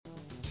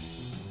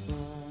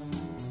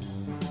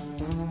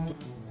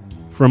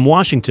From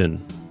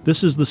Washington,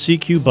 this is the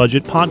CQ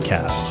Budget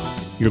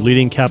Podcast, your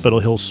leading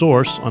Capitol Hill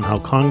source on how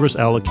Congress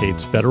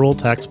allocates federal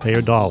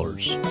taxpayer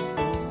dollars.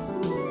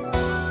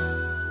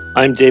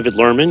 I'm David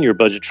Lerman, your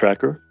budget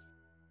tracker.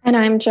 And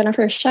I'm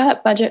Jennifer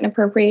Shutt, budget and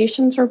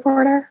appropriations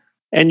reporter.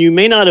 And you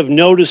may not have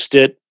noticed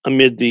it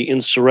amid the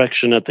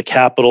insurrection at the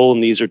Capitol,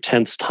 and these are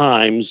tense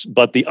times,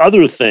 but the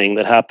other thing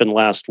that happened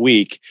last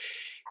week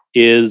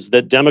is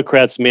that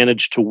Democrats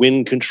managed to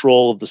win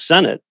control of the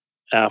Senate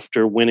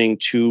after winning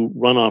two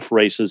runoff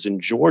races in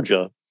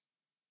Georgia,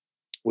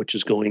 which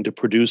is going to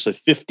produce a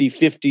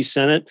 50-50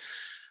 Senate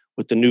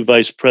with the new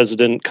Vice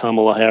President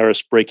Kamala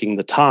Harris breaking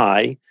the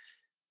tie,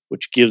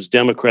 which gives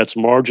Democrats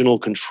marginal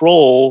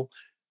control.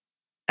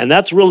 And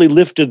that's really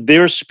lifted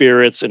their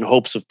spirits in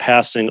hopes of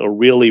passing a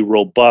really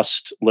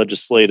robust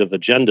legislative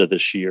agenda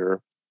this year.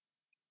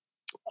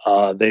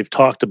 They've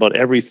talked about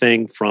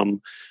everything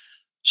from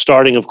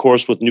starting, of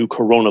course, with new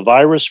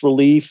coronavirus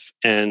relief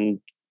and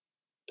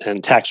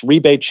tax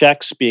rebate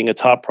checks being a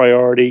top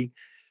priority.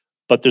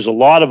 But there's a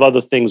lot of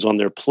other things on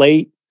their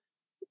plate.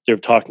 They're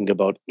talking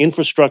about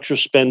infrastructure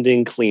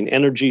spending, clean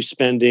energy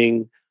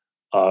spending,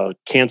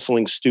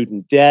 canceling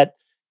student debt,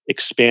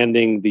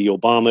 expanding the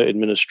Obama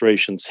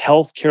administration's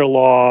healthcare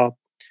law,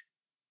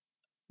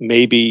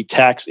 maybe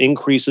tax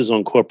increases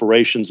on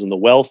corporations and the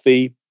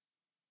wealthy,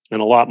 and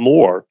a lot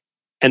more.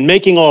 And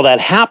making all that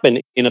happen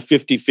in a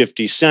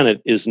 50-50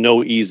 Senate is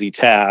no easy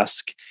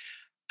task.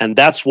 And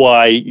that's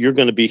why you're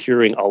going to be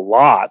hearing a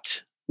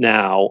lot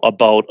now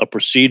about a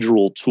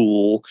procedural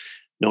tool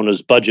known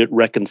as budget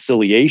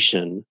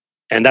reconciliation.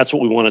 And that's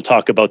what we want to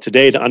talk about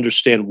today to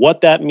understand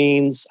what that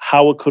means,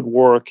 how it could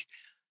work,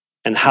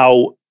 and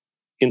how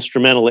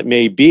instrumental it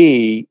may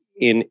be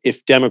in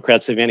if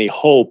Democrats have any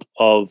hope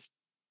of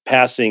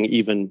passing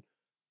even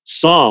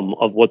some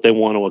of what they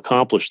want to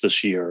accomplish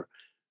this year.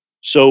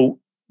 So,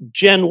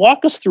 Jen,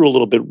 walk us through a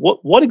little bit.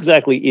 What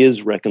exactly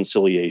is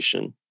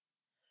reconciliation?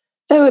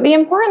 So the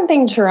important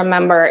thing to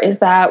remember is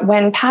that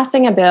when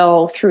passing a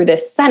bill through the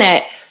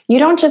Senate, you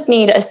don't just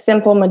need a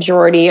simple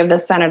majority of the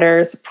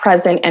senators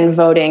present and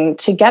voting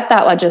to get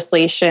that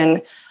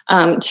legislation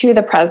to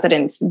the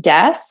president's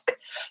desk.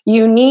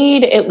 You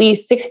need at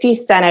least 60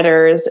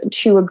 senators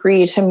to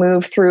agree to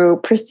move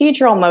through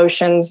procedural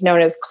motions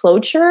known as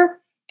cloture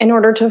in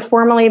order to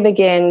formally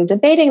begin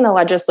debating the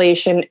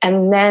legislation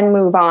and then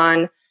move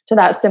on to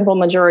that simple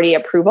majority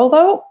approval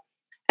vote.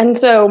 And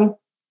so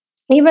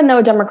even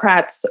though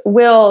Democrats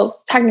will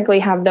technically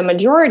have the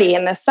majority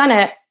in the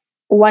Senate,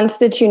 once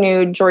the two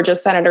new Georgia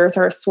senators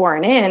are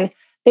sworn in,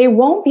 they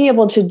won't be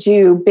able to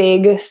do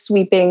big,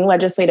 sweeping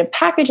legislative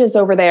packages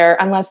over there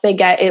unless they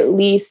get at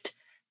least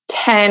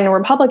 10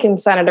 Republican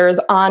senators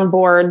on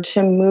board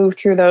to move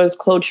through those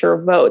cloture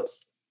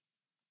votes.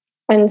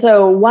 And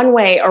so one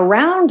way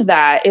around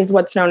that is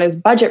what's known as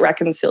budget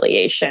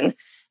reconciliation.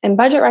 And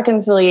budget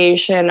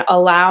reconciliation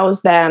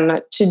allows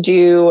them to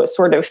do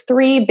sort of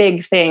three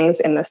big things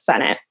in the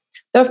Senate.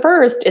 The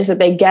first is that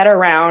they get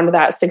around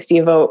that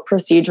 60-vote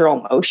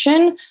procedural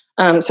motion.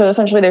 So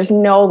essentially, there's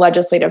no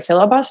legislative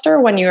filibuster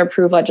when you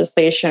approve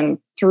legislation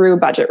through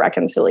budget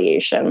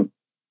reconciliation.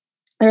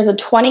 There's a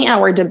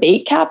 20-hour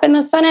debate cap in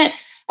the Senate,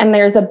 and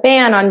there's a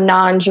ban on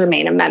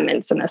non-germane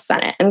amendments in the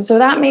Senate. And so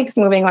that makes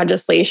moving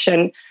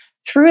legislation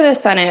through the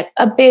Senate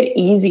a bit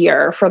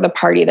easier for the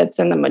party that's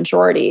in the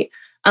majority.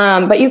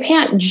 But you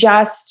can't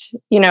just,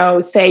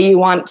 say you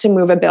want to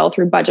move a bill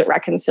through budget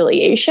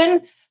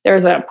reconciliation.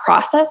 There's a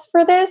process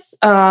for this,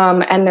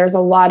 and there's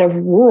a lot of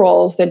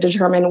rules that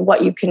determine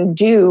what you can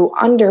do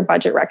under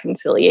budget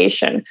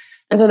reconciliation.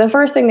 And so the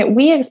first thing that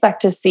we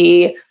expect to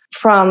see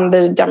from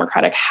the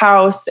Democratic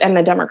House and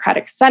the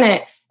Democratic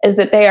Senate is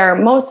that they are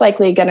most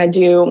likely going to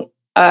do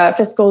a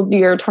fiscal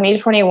year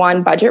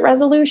 2021 budget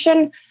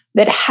resolution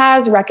that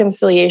has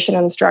reconciliation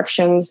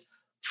instructions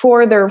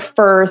for their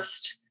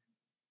first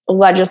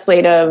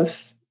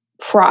legislative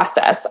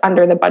process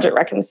under the budget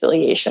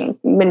reconciliation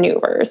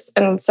maneuvers.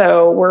 And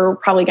so we're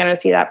probably going to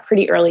see that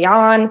pretty early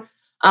on.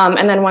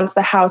 And then once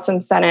the House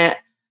and Senate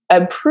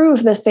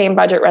approve the same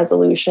budget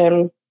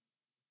resolution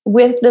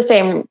with the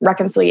same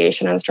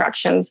reconciliation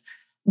instructions,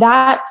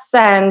 that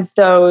sends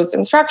those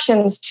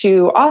instructions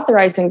to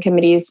authorizing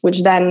committees,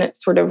 which then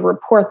sort of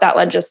report that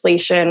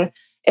legislation,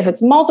 if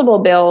it's multiple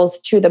bills,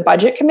 to the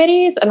budget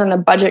committees. And then the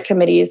budget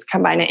committees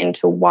combine it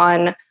into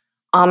one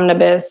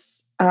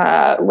omnibus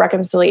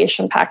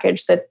reconciliation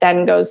package that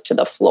then goes to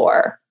the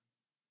floor.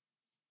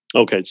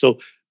 Okay, so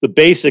the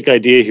basic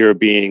idea here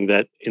being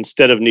that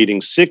instead of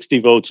needing 60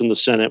 votes in the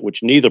Senate,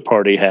 which neither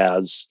party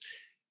has,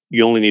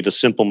 you only need a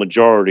simple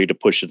majority to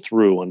push it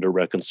through under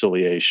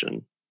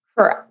reconciliation.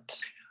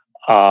 Correct.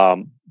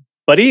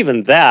 But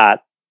even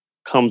that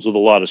comes with a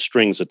lot of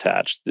strings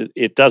attached.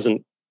 It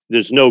doesn't.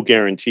 There's no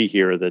guarantee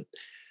here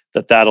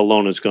that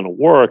alone is going to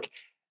work.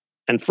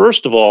 And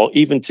first of all,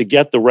 even to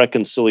get the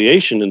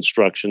reconciliation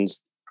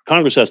instructions,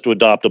 Congress has to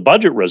adopt a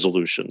budget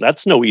resolution.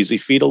 That's no easy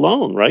feat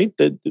alone, right?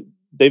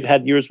 They've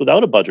had years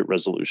without a budget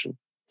resolution.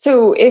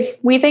 So if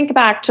we think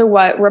back to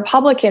what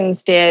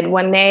Republicans did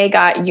when they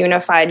got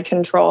unified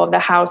control of the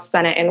House,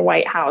 Senate, and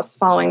White House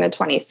following the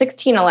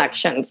 2016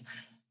 elections,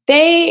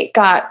 they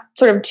got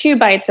sort of two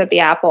bites at the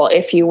apple,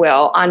 if you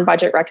will, on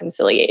budget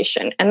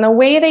reconciliation. And the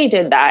way they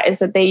did that is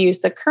that they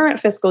used the current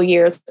fiscal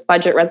year's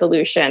budget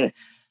resolution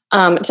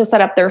to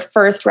set up their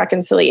first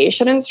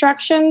reconciliation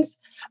instructions,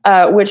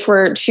 which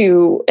were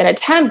an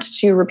attempt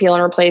to repeal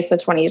and replace the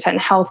 2010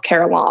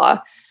 healthcare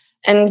law.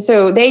 And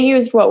so they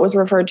used what was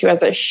referred to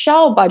as a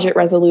shell budget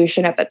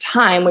resolution at the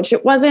time, which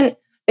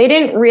they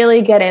didn't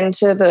really get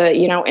into the,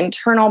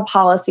 internal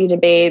policy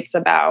debates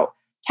about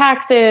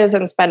taxes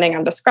and spending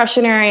on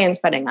discretionary and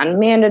spending on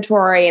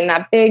mandatory and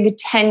that big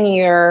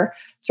 10-year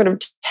sort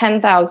of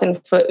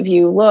 10,000-foot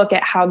view look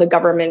at how the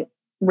government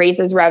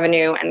raises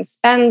revenue and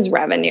spends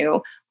revenue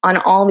on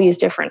all these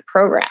different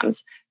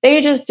programs.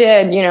 They just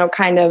did,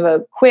 kind of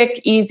a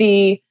quick,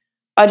 easy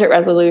budget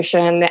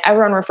resolution that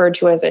everyone referred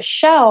to as a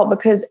shell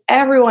because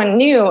everyone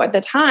knew at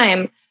the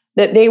time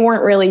that they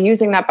weren't really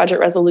using that budget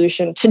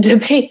resolution to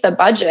debate the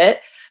budget.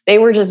 They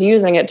were just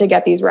using it to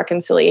get these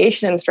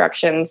reconciliation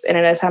instructions in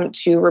an attempt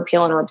to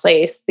repeal and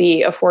replace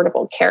the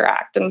Affordable Care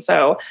Act. And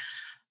so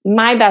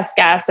my best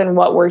guess and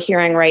what we're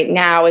hearing right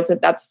now is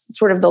that that's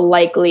sort of the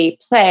likely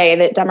play,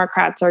 that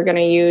Democrats are going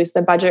to use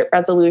the budget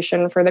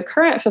resolution for the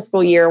current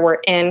fiscal year, we're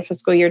in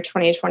fiscal year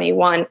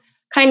 2021,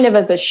 kind of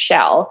as a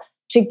shell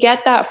to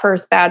get that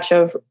first batch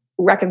of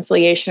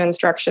reconciliation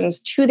instructions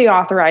to the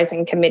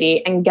authorizing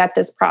committee and get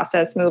this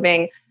process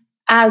moving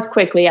as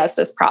quickly as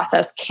this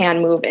process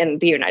can move in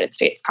the United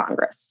States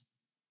Congress.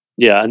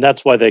 Yeah, and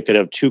that's why they could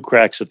have two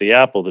cracks at the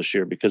apple this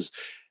year, because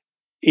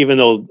even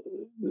though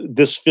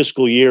this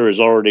fiscal year is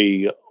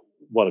already,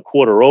 a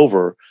quarter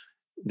over,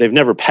 they've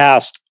never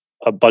passed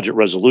a budget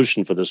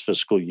resolution for this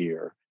fiscal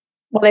year.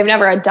 Well, they've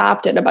never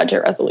adopted a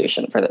budget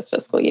resolution for this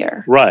fiscal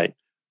year. Right.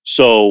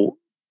 So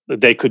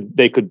they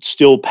could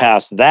still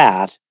pass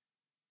that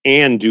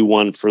and do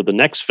one for the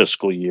next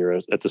fiscal year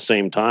at the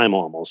same time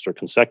almost, or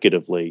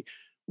consecutively,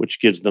 which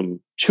gives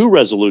them two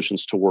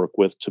resolutions to work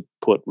with to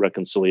put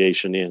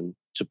reconciliation in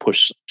to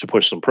push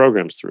some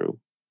programs through.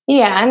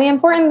 Yeah, and the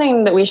important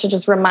thing that we should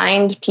just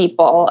remind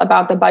people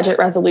about the budget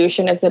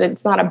resolution is that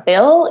it's not a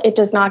bill. It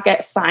does not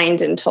get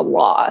signed into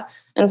law.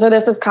 And so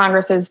this is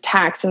Congress's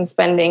tax and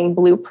spending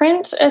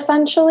blueprint,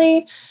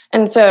 essentially.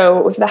 And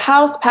so if the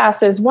House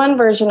passes one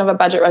version of a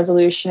budget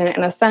resolution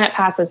and the Senate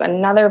passes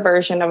another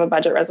version of a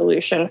budget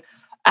resolution,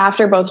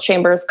 after both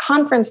chambers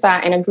conference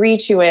that and agree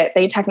to it,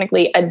 they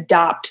technically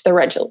adopt the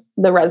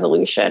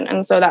resolution.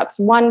 And so that's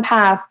one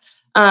path.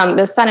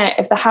 The Senate,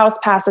 if the House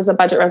passes a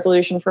budget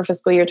resolution for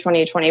fiscal year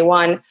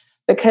 2021,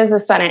 because the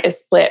Senate is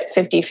split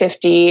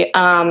 50-50,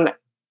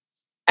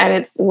 and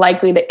it's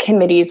likely that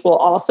committees will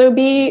also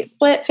be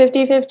split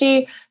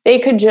 50-50, they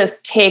could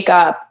just take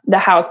up the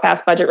House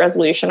passed budget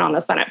resolution on the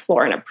Senate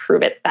floor and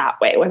approve it that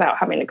way without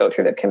having to go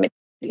through the committee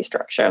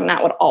structure. And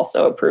that would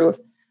also approve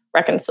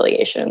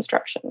reconciliation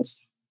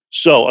instructions.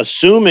 So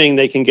assuming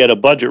they can get a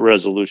budget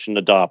resolution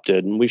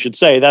adopted, and we should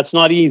say that's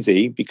not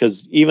easy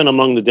because even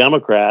among the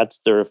Democrats,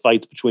 there are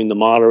fights between the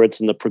moderates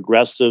and the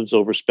progressives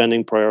over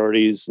spending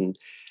priorities, and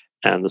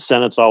the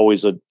Senate's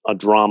always a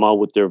drama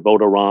with their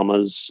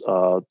vote-a-ramas,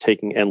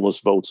 taking endless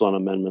votes on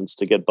amendments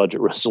to get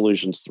budget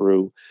resolutions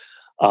through.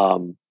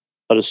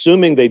 But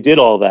assuming they did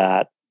all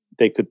that,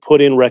 they could put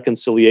in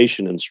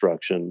reconciliation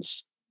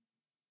instructions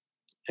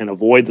and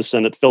avoid the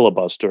Senate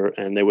filibuster,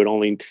 and they would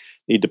only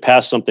need to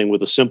pass something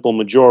with a simple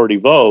majority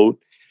vote,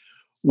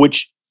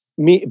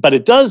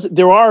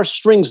 there are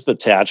strings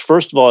attached.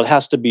 First of all, it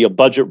has to be a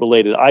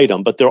budget-related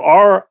item, but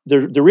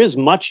there is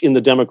much in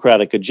the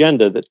Democratic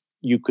agenda that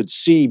you could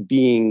see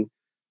being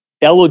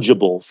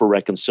eligible for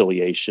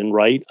reconciliation,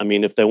 right? I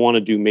mean, if they want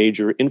to do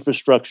major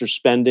infrastructure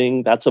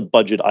spending, that's a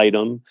budget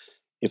item.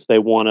 If they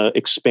want to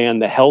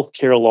expand the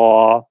healthcare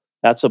law,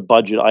 that's a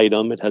budget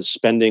item. It has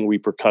spending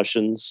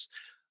repercussions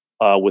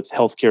with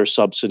healthcare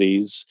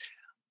subsidies.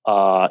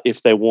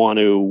 If they want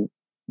to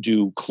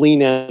do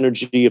clean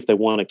energy, if they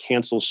want to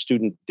cancel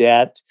student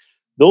debt,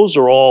 those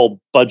are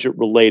all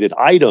budget-related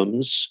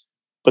items,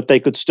 but they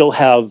could still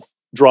have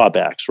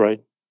drawbacks,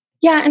 right?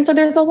 Yeah, and so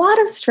there's a lot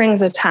of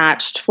strings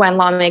attached when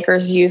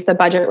lawmakers use the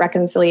budget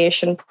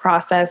reconciliation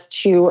process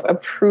to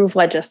approve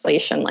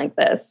legislation like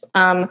this.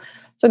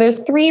 So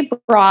there's three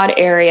broad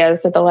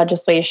areas that the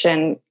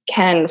legislation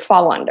can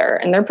fall under,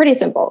 and they're pretty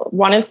simple.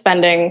 One is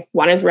spending,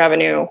 one is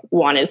revenue,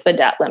 one is the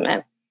debt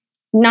limit.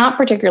 Not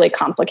particularly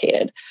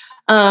complicated.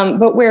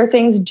 But where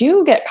things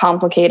do get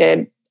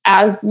complicated,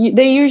 as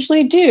they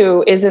usually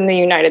do, is in the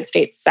United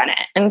States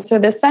Senate. And so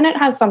the Senate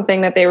has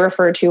something that they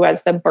refer to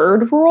as the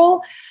Byrd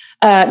Rule.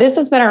 This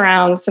has been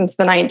around since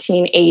the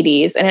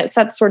 1980s, and it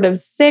sets sort of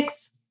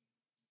 6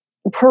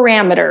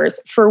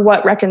 parameters for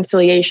what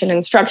reconciliation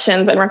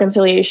instructions and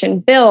reconciliation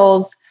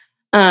bills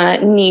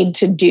need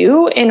to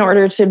do in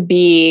order to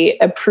be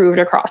approved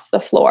across the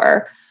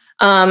floor.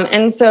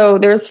 And so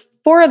there's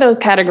 4 of those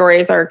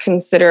categories are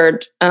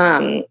considered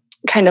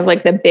kind of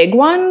like the big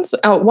ones.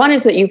 One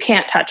is that you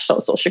can't touch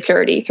Social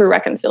Security through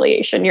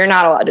reconciliation. You're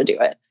not allowed to do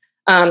it.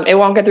 It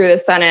won't get through the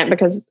Senate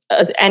because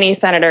any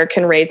senator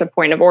can raise a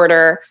point of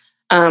order,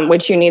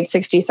 which you need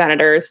 60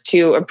 senators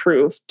to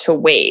approve to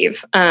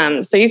waive.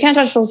 So you can't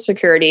touch Social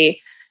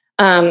Security.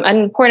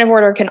 And point of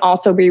order can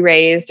also be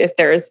raised if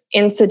there's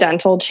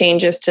incidental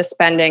changes to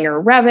spending or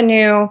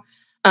revenue.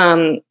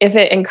 If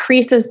it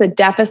increases the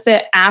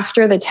deficit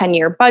after the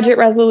 10-year budget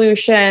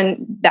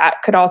resolution,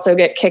 that could also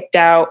get kicked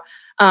out.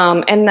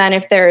 And then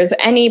if there's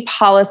any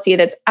policy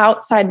that's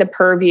outside the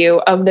purview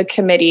of the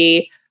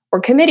committee or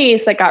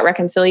committees that got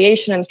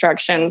reconciliation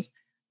instructions,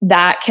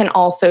 that can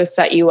also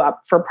set you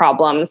up for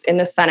problems in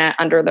the Senate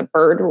under the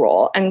Byrd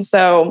rule. And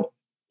so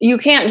you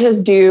can't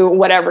just do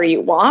whatever you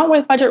want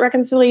with budget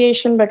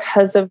reconciliation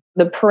because of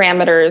the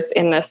parameters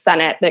in the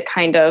Senate that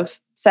kind of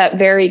set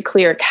very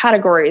clear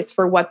categories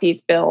for what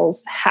these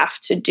bills have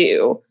to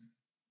do.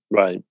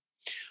 Right.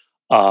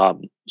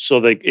 So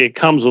it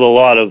comes with a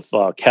lot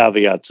of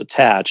caveats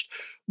attached.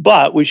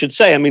 But we should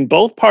say, I mean,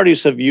 both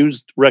parties have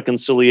used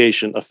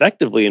reconciliation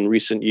effectively in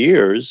recent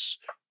years.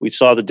 We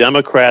saw the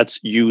Democrats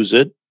use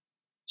it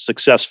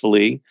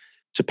successfully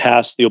to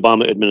pass the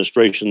Obama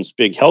administration's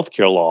big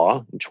healthcare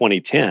law in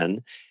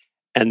 2010.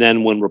 And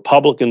then when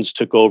Republicans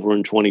took over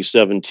in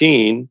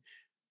 2017,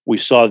 we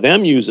saw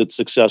them use it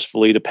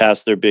successfully to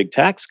pass their big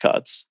tax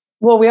cuts.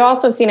 Well, we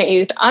also seen it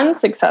used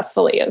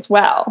unsuccessfully as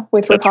well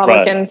with That's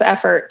Republicans'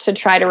 effort to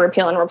try to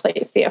repeal and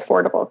replace the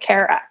Affordable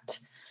Care Act.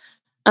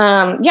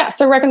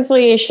 So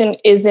reconciliation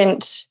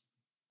isn't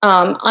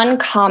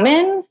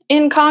uncommon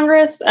in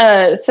Congress.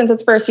 Since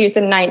its first use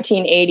in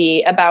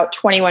 1980, about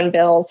 21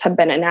 bills have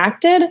been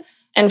enacted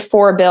and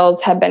 4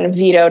 bills have been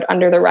vetoed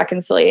under the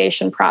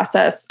reconciliation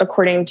process,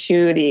 according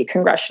to the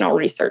Congressional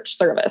Research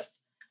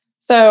Service.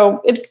 So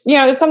it's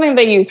something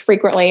they use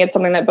frequently. It's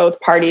something that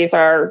both parties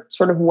are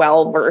sort of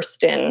well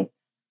versed in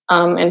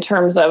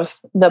terms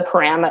of the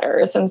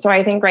parameters. And so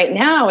I think right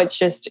now it's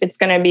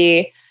going to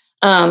be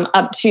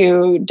up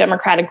to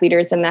Democratic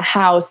leaders in the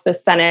House, the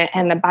Senate,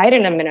 and the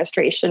Biden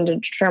administration to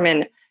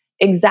determine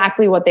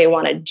exactly what they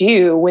want to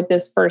do with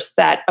this first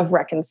set of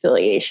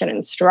reconciliation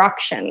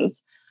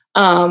instructions.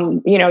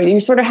 You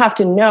sort of have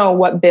to know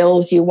what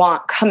bills you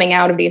want coming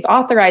out of these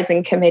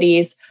authorizing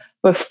committees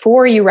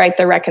before you write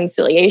the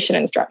reconciliation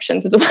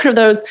instructions. It's one of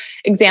those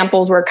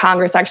examples where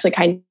Congress actually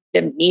kind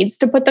of needs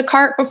to put the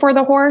cart before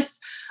the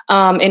horse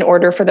in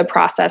order for the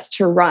process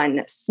to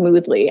run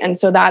smoothly. And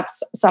so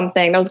that's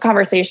something, those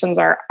conversations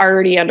are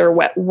already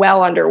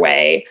well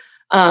underway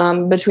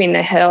between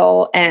the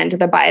Hill and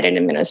the Biden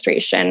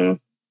administration.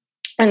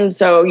 And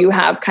so you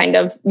have kind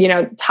of,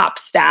 top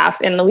staff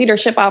in the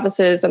leadership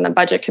offices and the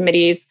budget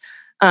committees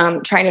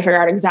trying to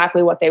figure out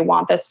exactly what they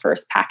want this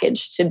first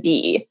package to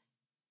be.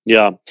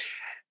 Yeah.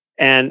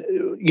 And,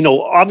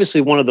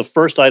 obviously one of the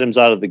first items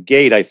out of the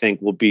gate, I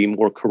think, will be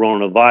more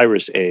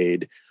coronavirus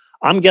aid.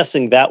 I'm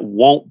guessing that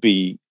won't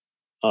be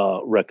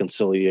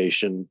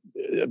reconciliation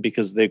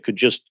because they could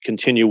just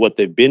continue what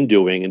they've been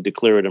doing and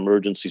declare it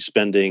emergency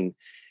spending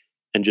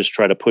and just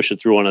try to push it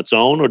through on its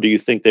own? Or do you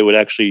think they would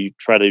actually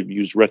try to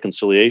use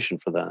reconciliation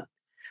for that?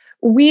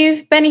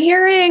 We've been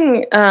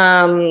hearing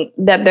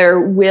that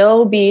there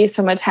will be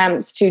some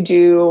attempts to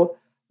do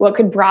what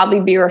could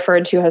broadly be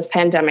referred to as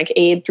pandemic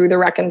aid through the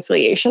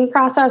reconciliation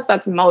process.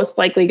 That's most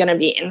likely going to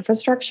be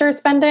infrastructure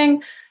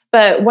spending.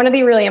 But one of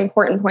the really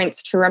important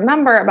points to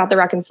remember about the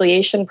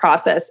reconciliation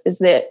process is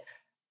that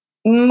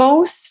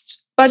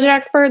most budget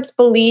experts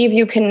believe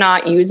you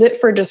cannot use it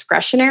for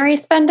discretionary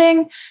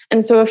spending.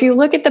 And so if you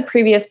look at the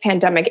previous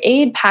pandemic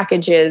aid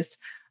packages,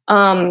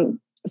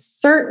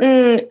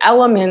 certain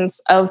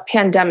elements of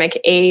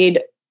pandemic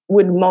aid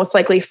would most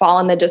likely fall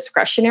in the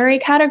discretionary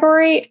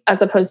category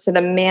as opposed to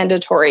the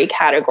mandatory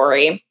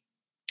category.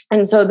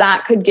 And so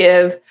that could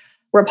give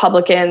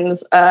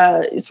Republicans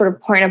a sort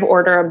of point of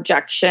order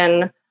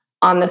objection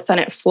on the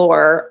Senate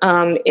floor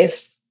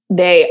if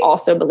they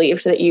also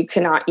believed that you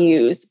cannot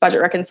use budget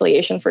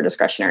reconciliation for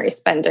discretionary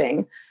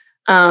spending,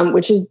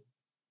 which is,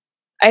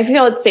 I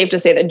feel it's safe to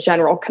say, the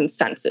general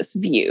consensus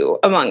view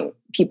among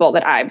people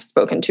that I've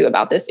spoken to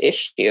about this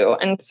issue.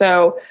 And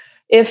so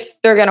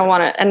if they're going to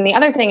want to, and the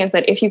other thing is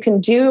that if you can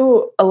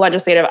do a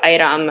legislative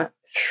item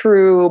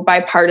through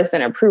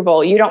bipartisan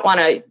approval, you don't want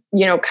to,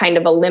 kind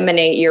of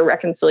eliminate your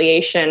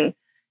reconciliation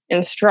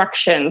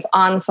instructions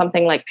on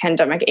something like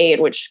pandemic aid,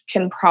 which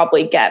can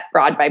probably get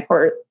broad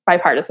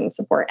bipartisan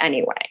support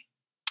anyway.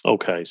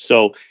 Okay,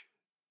 so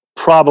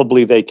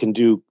probably they can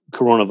do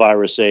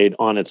coronavirus aid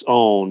on its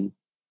own,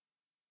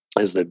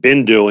 as they've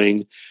been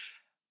doing,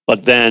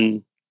 but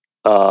then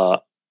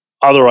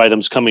other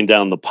items coming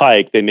down the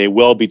pike, they may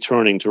well be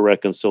turning to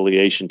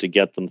reconciliation to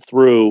get them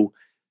through,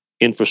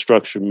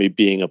 infrastructure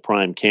being a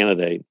prime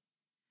candidate.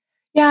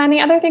 Yeah, and the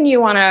other thing you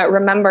want to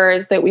remember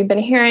is that we've been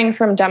hearing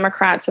from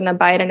Democrats in the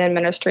Biden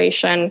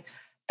administration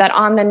that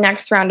on the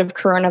next round of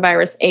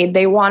coronavirus aid,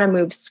 they want to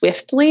move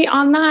swiftly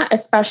on that,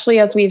 especially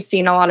as we've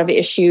seen a lot of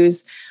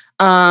issues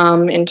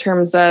in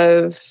terms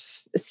of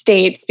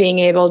states being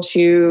able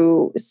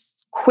to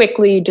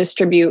quickly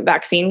distribute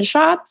vaccine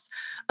shots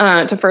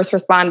to first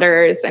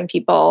responders and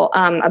people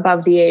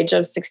above the age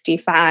of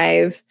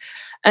 65.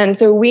 And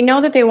so we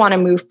know that they want to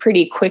move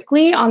pretty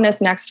quickly on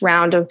this next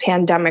round of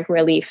pandemic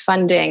relief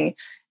funding.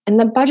 And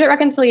the budget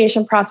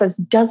reconciliation process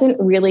doesn't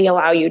really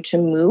allow you to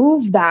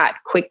move that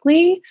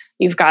quickly.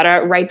 You've got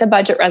to write the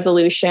budget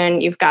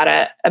resolution. You've got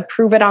to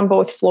approve it on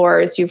both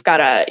floors. You've got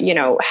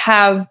to,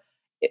 have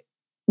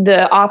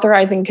the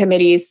authorizing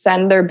committees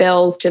send their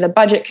bills to the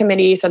budget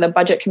committee so the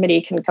budget committee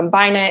can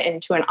combine it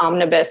into an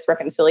omnibus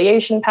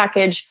reconciliation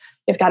package.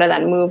 You've got to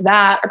then move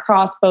that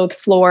across both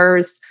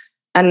floors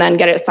and then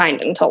get it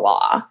signed into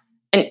law.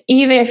 And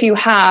even if you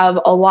have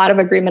a lot of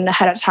agreement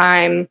ahead of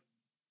time,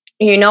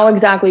 you know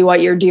exactly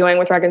what you're doing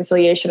with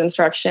reconciliation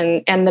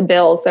instruction and the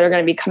bills that are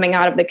going to be coming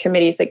out of the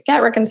committees that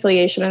get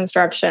reconciliation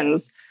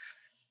instructions,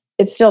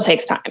 it still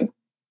takes time.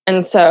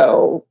 And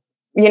so,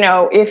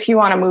 if you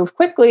want to move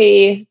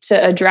quickly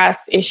to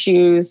address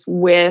issues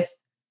with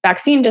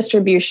vaccine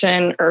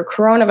distribution or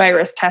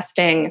coronavirus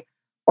testing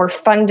or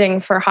funding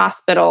for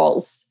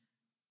hospitals,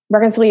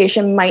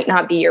 reconciliation might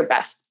not be your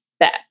best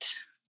bet.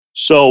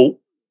 So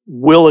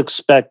we'll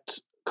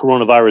expect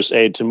coronavirus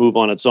aid to move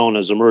on its own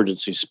as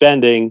emergency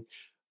spending,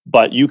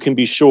 but you can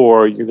be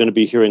sure you're going to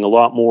be hearing a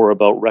lot more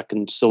about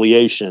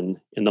reconciliation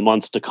in the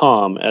months to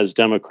come as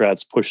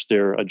Democrats push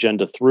their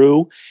agenda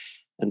through,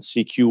 and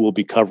CQ will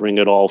be covering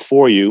it all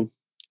for you.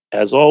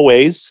 As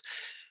always,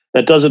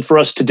 that does it for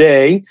us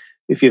today.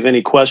 If you have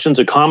any questions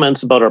or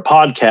comments about our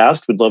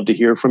podcast, we'd love to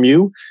hear from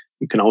you.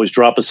 You can always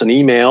drop us an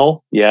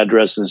email. The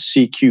address is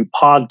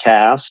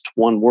cqpodcast,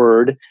 one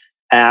word,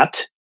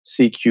 at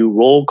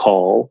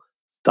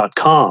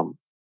cqrollcall.com.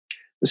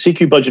 The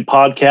CQ Budget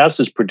Podcast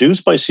is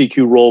produced by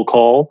CQ Roll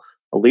Call,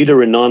 a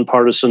leader in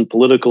nonpartisan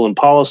political and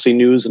policy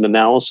news and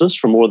analysis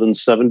for more than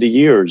 70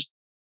 years.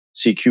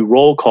 CQ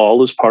Roll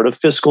Call is part of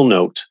Fiscal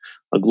Note,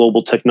 a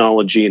global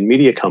technology and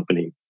media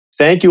company.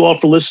 Thank you all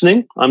for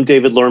listening. I'm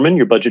David Lerman,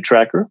 your budget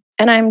tracker.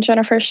 And I'm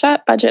Jennifer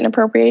Shutt, budget and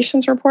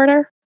appropriations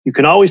reporter. You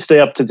can always stay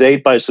up to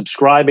date by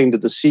subscribing to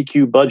the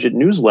CQ Budget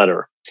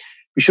newsletter.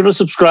 Be sure to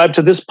subscribe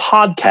to this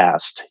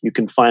podcast. You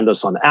can find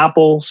us on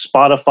Apple,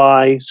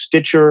 Spotify,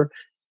 Stitcher,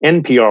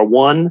 NPR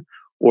One,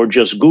 or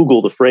just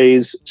Google the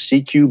phrase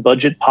CQ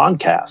Budget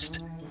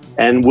Podcast.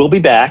 And we'll be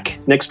back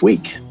next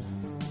week.